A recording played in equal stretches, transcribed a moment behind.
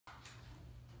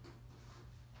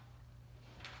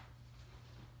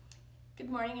Good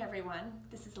morning, everyone.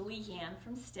 This is Leanne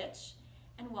from Stitch,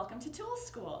 and welcome to Tool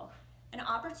School, an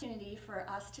opportunity for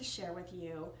us to share with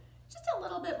you just a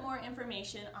little bit more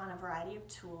information on a variety of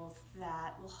tools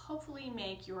that will hopefully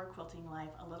make your quilting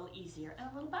life a little easier and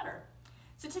a little better.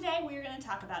 So today we're going to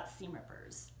talk about seam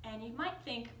rippers, and you might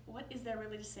think, what is there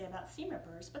really to say about seam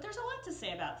rippers? But there's a lot to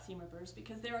say about seam rippers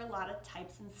because there are a lot of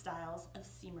types and styles of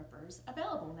seam rippers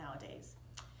available nowadays.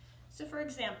 So for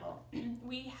example,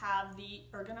 we have the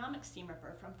ergonomic seam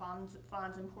ripper from Fons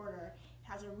 & Porter. It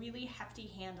has a really hefty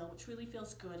handle which really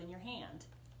feels good in your hand.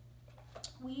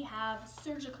 We have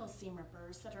surgical seam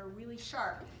rippers that are really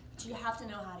sharp, but you have to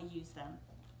know how to use them.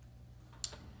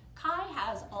 Kai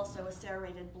has also a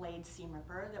serrated blade seam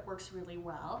ripper that works really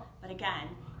well, but again,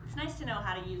 it's nice to know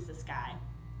how to use this guy.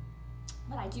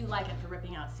 But I do like it for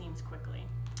ripping out seams quickly.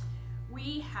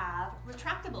 We have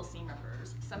retractable seam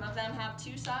rippers. Some of them have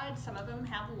two sides, some of them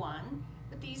have one,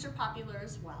 but these are popular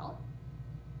as well.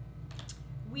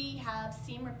 We have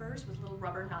seam rippers with little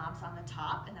rubber knobs on the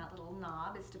top, and that little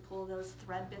knob is to pull those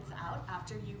thread bits out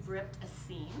after you've ripped a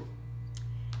seam.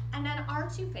 And then our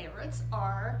two favorites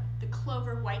are the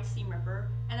Clover white seam ripper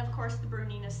and of course the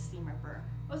Bernina seam ripper.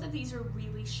 Both of these are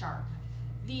really sharp.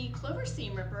 The Clover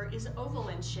seam ripper is oval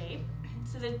in shape,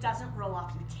 so that it doesn't roll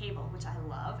off your table, which I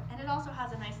love, and it also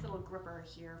has a nice little gripper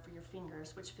here for your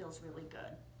fingers, which feels really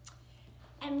good.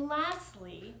 And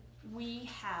lastly, we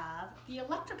have the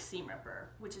electric seam ripper,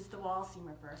 which is the wall seam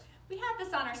ripper. We had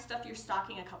this on our Stuff Your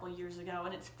Stocking a couple years ago,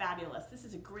 and it's fabulous. This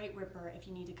is a great ripper if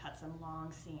you need to cut some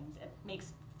long seams. It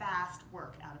makes fast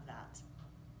work out of that.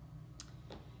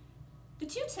 The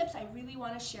two tips I really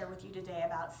want to share with you today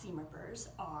about seam rippers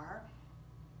are: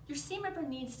 your seam ripper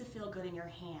needs to feel good in your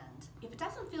hand. If it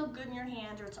doesn't feel good in your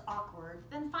hand or it's awkward,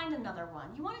 then find another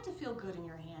one. You want it to feel good in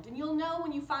your hand, and you'll know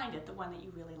when you find it the one that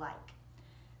you really like.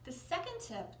 The second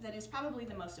tip, that is probably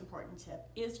the most important tip,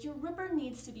 is your ripper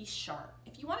needs to be sharp.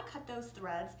 If you want to cut those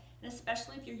threads, and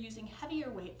especially if you're using heavier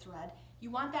weight thread, you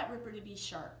want that ripper to be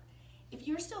sharp. If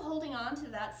you're still holding on to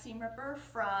that seam ripper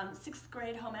from 6th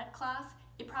grade home ec class,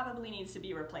 it probably needs to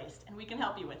be replaced, and we can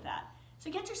help you with that. So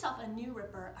get yourself a new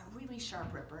ripper, a really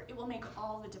sharp ripper. It will make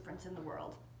all the difference in the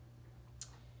world.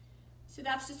 So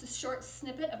that's just a short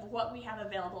snippet of what we have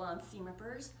available on seam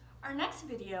rippers. Our next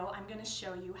video, I'm going to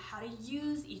show you how to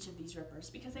use each of these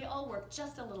rippers because they all work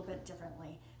just a little bit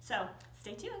differently. So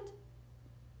stay tuned.